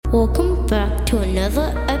Welcome back to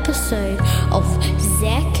another episode of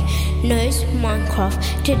Zach Knows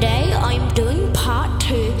Minecraft. Today I'm doing part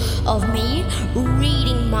 2 of me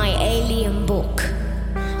reading my alien book.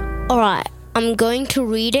 Alright, I'm going to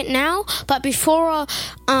read it now, but before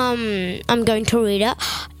I'm going to read it,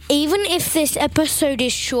 even if this episode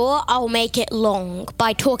is short, I'll make it long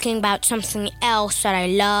by talking about something else that I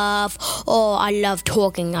love or I love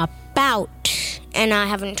talking about. And I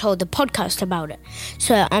haven't told the podcast about it.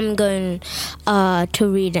 So I'm going to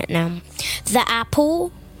read it now. The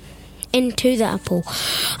apple. Into the apple.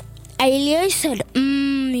 Elio said,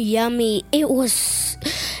 yummy. It was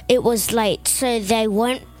late, so they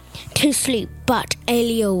went to sleep. But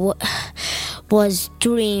Elio was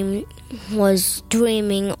dreaming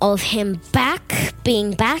of him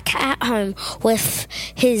being back at home with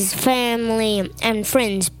his family and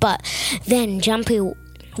friends. But then Jumpy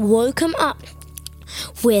woke him up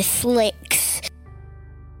with licks.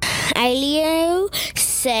 Elio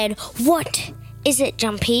said, "What is it,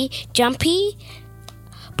 Jumpy?" Jumpy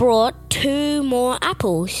brought 2 more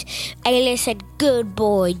apples. Elio said, "Good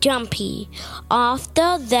boy, Jumpy."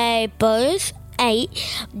 After they both ate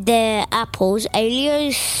their apples,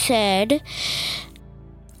 Elio said,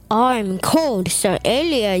 "I'm cold." So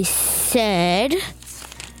Elio said,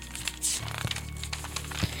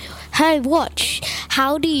 "Hey, watch.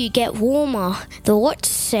 How do you get warmer?" The watch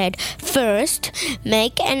said, "First,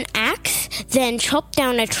 make an axe, then chop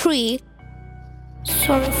down a tree."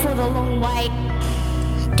 Sorry for the long wait.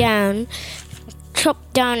 Chop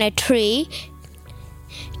down a tree,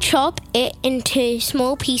 chop it into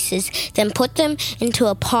small pieces, then put them into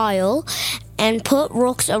a pile and put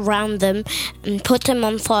rocks around them and put them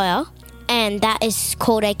on fire. And that is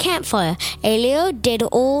called a campfire. Elio did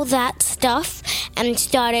all that stuff and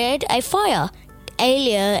started a fire.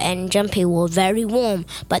 Elio and Jumpy were very warm,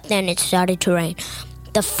 but then it started to rain.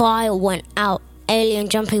 The fire went out. Elio and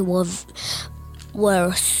Jumpy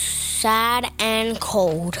were sad and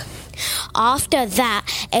cold. After that,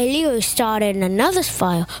 Elio started another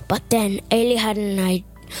fire, but then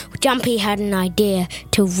Jumpy had an idea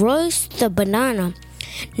to roast the banana,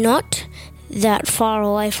 not that far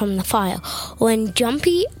away from the fire. When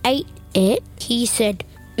Jumpy ate it, he said,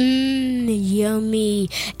 yummy.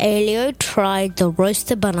 Elio tried the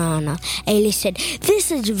roasted banana. Elio said, "This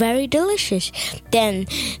is very delicious." Then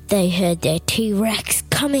they heard their T-Rex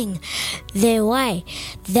coming their way.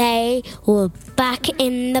 They were back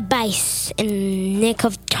in the base in nick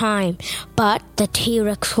of time, but the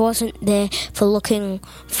T-Rex wasn't there looking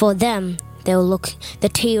for them. The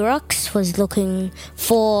T-Rex was looking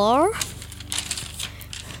for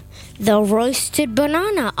the roasted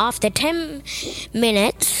banana. After 10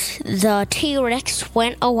 minutes, the T-Rex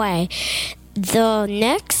went away. The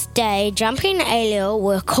next day, Jumpy and Elio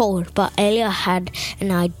were cold, but Elio had an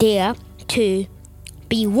idea to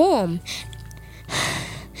be warm.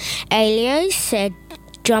 Elio said,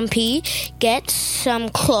 "Jumpy, get some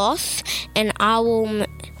cloth and I will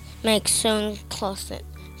make some cloth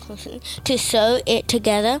to sew it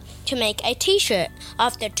together to make a t-shirt."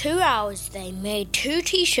 After 2 hours, they made 2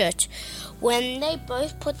 t-shirts. When they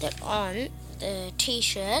both put it on, the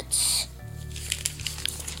t-shirts,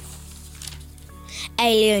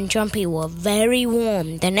 Elio and Jumpy were very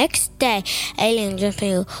warm. The next day, Elio and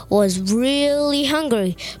Jumpy was really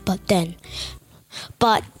hungry,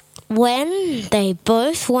 but when they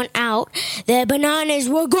both went out, their bananas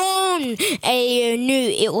were gone. Elio knew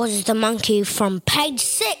it was the monkey from page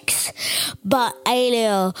 6, but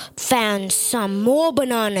Elio found some more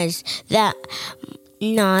bananas. That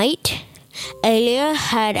night, Elio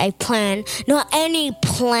had a plan. Not any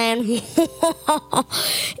plan.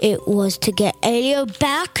 It was to get Elio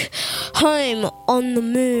back home on the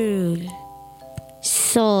moon.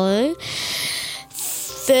 So,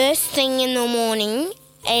 first thing in the morning,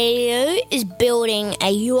 Elio is building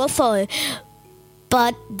a UFO,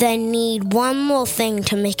 but they need one more thing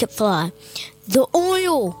to make it fly. The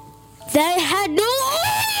oil. They had no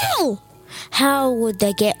oil. How would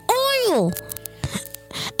they get oil?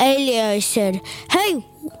 Elio said, "Hey,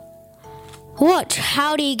 watch,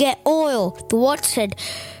 how do you get oil?" The watch said,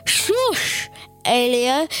 "Shush,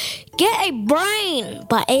 Elio, get a brain."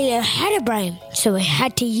 But Elio had a brain, so he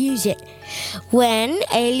had to use it. When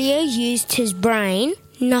Elio used his brain,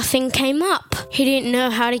 nothing came up. He didn't know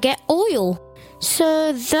how to get oil.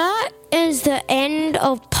 So that is the end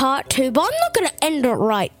of part 2, but I'm not going to end it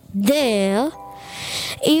right there.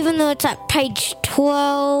 Even though it's at page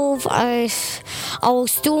 12, I will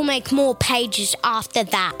still make more pages after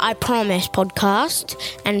that, I promise, podcast,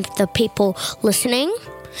 and the people listening.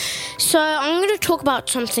 So I'm going to talk about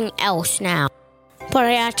something else now. but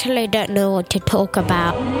I actually don't know what to talk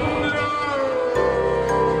about.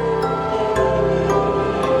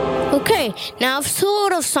 Okay, now I've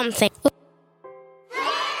thought of something.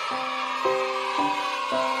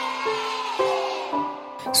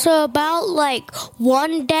 So about like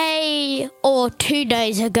 1 day or 2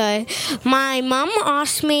 days ago, my mum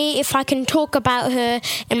asked me if I can talk about her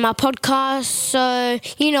in my podcast. So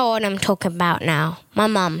you know what I'm talking about now, my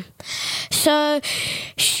mum. So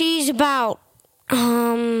she's about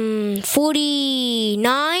 49,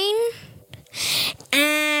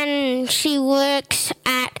 and she works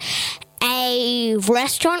at a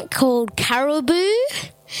restaurant called Caribou.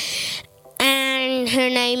 And her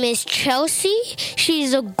name is Chelsea.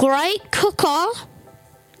 She's a great cooker.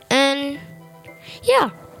 And yeah.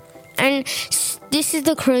 And this is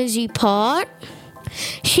the crazy part.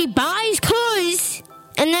 She buys clothes,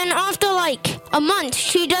 and then after like a month,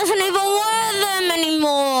 she doesn't even wear them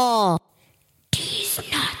anymore. These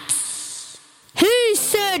nuts. Who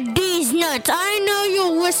said these nuts? I know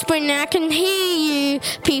you're whispering. I can hear you,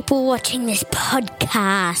 people watching this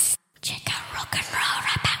podcast. Check out Rock and Roll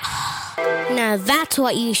Rabbit Hole. Now that's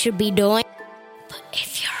what you should be doing. But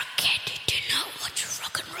if you're a kid, do not watch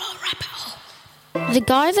Rock and Roll Rabbit Hole. The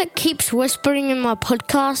guy that keeps whispering in my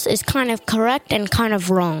podcast is kind of correct and kind of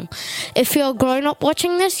wrong. If you're a grown-up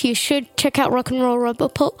watching this, you should check out Rock and Roll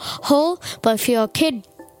Rabbit Hole. But if you're a kid,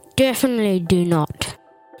 definitely do not.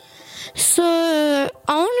 So,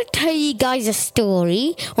 I want to tell you guys a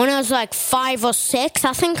story. When I was like 5 or 6,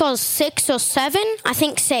 I think I was 6 or 7. I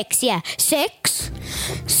think 6, yeah, 6.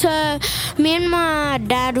 So, me and my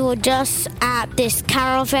dad were just at this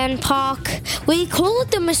caravan park. We call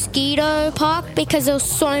it the mosquito park because there were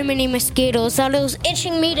so many mosquitoes that it was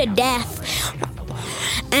itching me to death.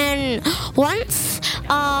 And once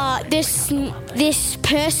this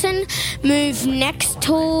person moved next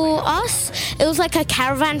to us. It was like a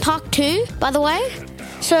caravan park too, by the way.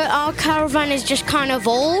 So our caravan is just kind of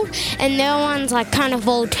old, and their one's like kind of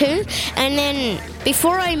old too. And then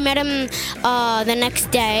before I met him the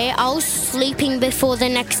next day, I was sleeping before the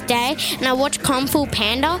next day, and I watched Kung Fu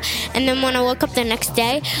Panda. And then when I woke up the next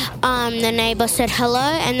day, the neighbor said hello,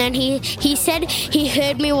 and then he said he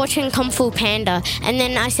heard me watching Kung Fu Panda. And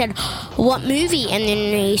then I said, what movie? And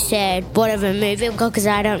then he said, whatever movie, because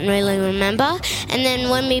I don't really remember. And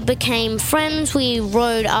then when we became friends, we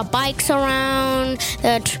rode our bikes around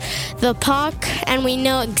the park, and we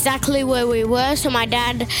know exactly where we were. So my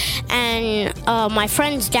dad and my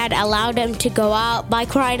friend's dad allowed him to go out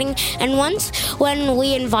bike riding. And once when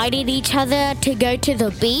we invited each other to go to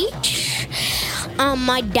the beach,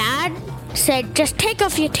 my dad said, just take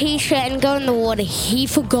off your t-shirt and go in the water. He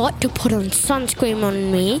forgot to put on sunscreen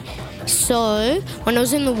on me. So when I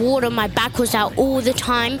was in the water, my back was out all the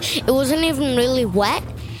time. It wasn't even really wet.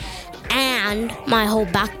 And my whole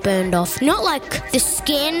back burned off. Not like the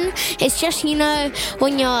skin. It's just, you know,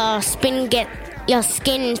 when your skin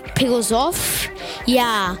peels off.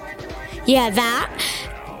 Yeah, that.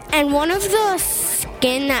 And one of the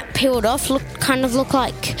skin that peeled off looked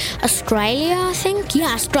like Australia, I think.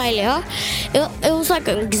 Yeah, Australia. It was like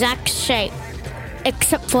an exact shape,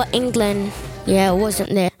 except for England. Yeah, it wasn't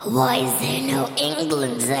there. Why is there no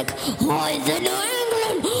England, Zach? Why is there no England?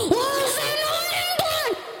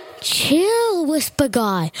 Chill, Whisper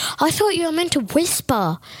Guy. I thought you were meant to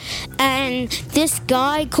whisper. And this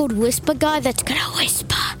guy called Whisper Guy that's gonna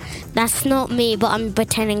whisper. That's not me, but I'm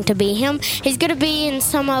pretending to be him. He's gonna be in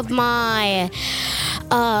some of my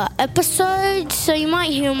episodes, so you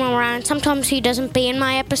might hear him around. Sometimes he doesn't be in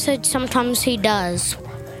my episodes, sometimes he does.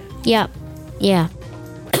 Yep, yeah.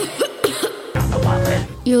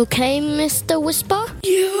 You okay, Mr. Whisper?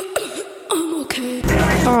 Yeah. I'm okay.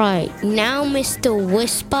 Alright, now Mr.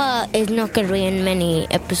 Whisper is not going to be in many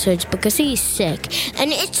episodes because he's sick.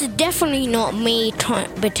 And it's definitely not me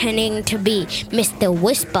pretending to be Mr.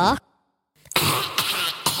 Whisper.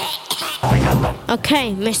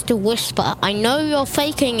 Okay, Mr. Whisper, I know you're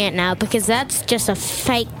faking it now because that's just a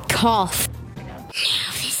fake cough.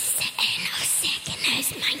 Now this is the end of Second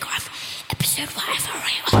Nose Minecraft episode whatever.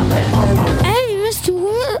 Hey, Mr.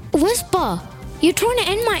 Whisper. You trying to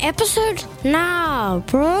end my episode? Nah,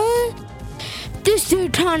 bro. This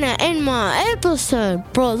dude trying to end my episode,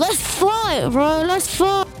 bro. Let's fight, bro. Let's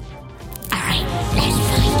fight. Alright, let's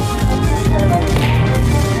fight.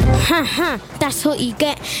 Haha, that's what you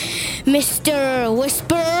get, Mr.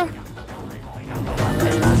 Whisper.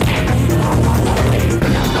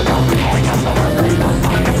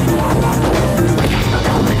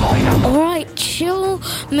 Alright, chill,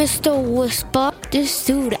 Mr. Whisper. This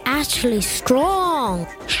dude actually strong.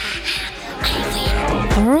 I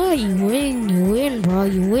win. Alright, you win, bro,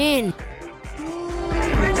 you win.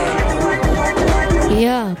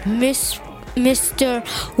 Yeah, Mr.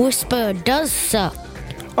 Whisper does suck.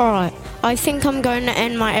 Alright, I think I'm going to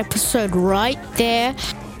end my episode right there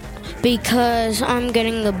because I'm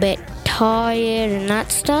getting a bit tired and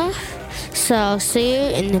that stuff. So I'll see you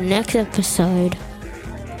in the next episode.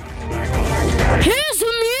 Here's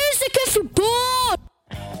the music if you're bored!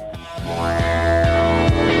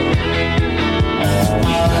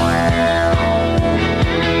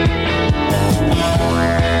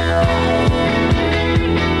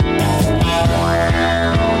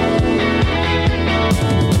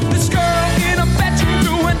 This girl in a bedroom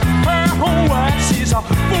doing her homework. She's a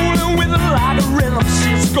fooling with a lot of rhythm.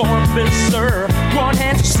 She's going berserk. One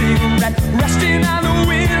hand a cigarette resting on the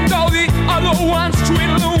window, the other one's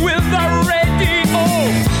twiddling with the radio.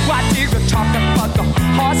 Why dig the talking but the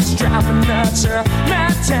horse is driving nuts? Now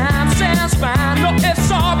time sounds fine, no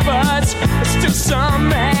ifs or buts. There's still some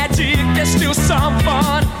magic, there's still some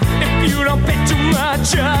fun if you don't pay too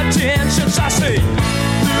much attention. So I say,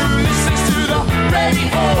 who listens to the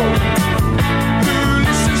radio? Who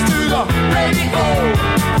listens to the radio?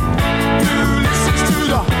 Who listens to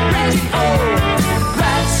the radio?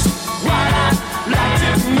 That's what I'd like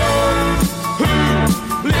to know. Who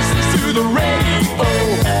listens to the radio?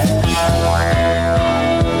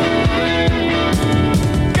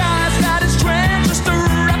 Guy's got his transistor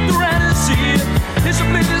wrapped around his ear. His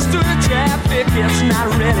oblivious to the traffic, it's not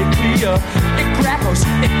really clear. It crackles,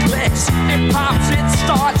 it clicks, it pops, it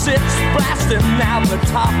starts, it's blasting out the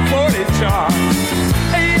top 40 chart.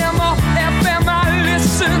 AM or FM, I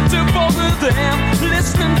listen to both of them.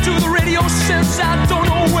 Listening to the radio since I don't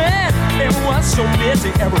know when. Everyone's so busy,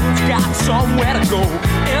 everyone's got somewhere to go.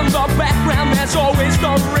 In the background, there's always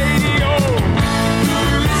the radio.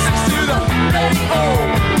 Who listens to the radio?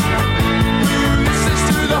 Who listens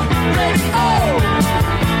to the radio?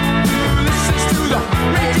 Who listens to the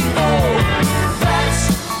radio? That's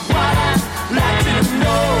what I'd like to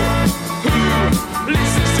know. Who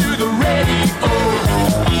listens to the radio?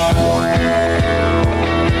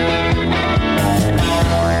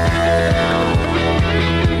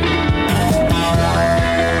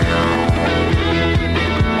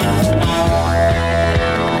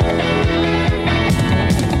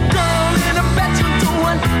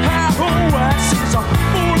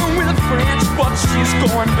 She's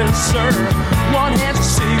going berserk. One hand's a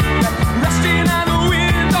cigarette resting on the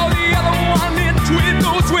window, the other one in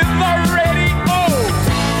twiddles with the radio.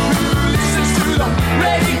 Who listens to the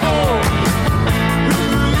radio? Who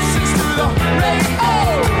listens to the radio?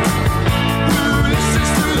 Who listens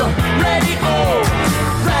to the radio?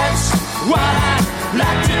 That's what I'd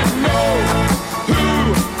like to know. Who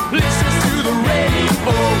listens to the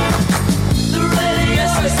radio? The radio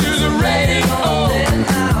listens to the radio.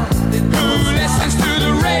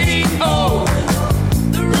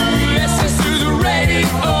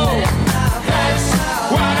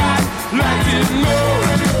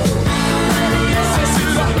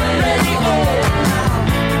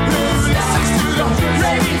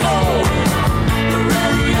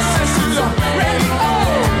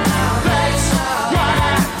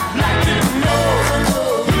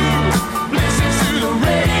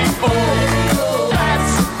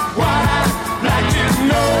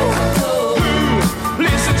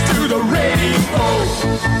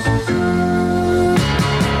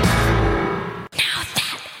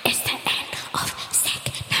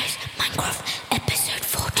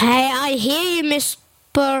 Hey, I hear you,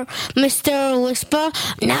 Mr. Whisper.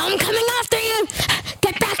 Now I'm coming after you.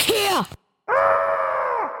 Get back here.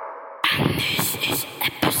 And this is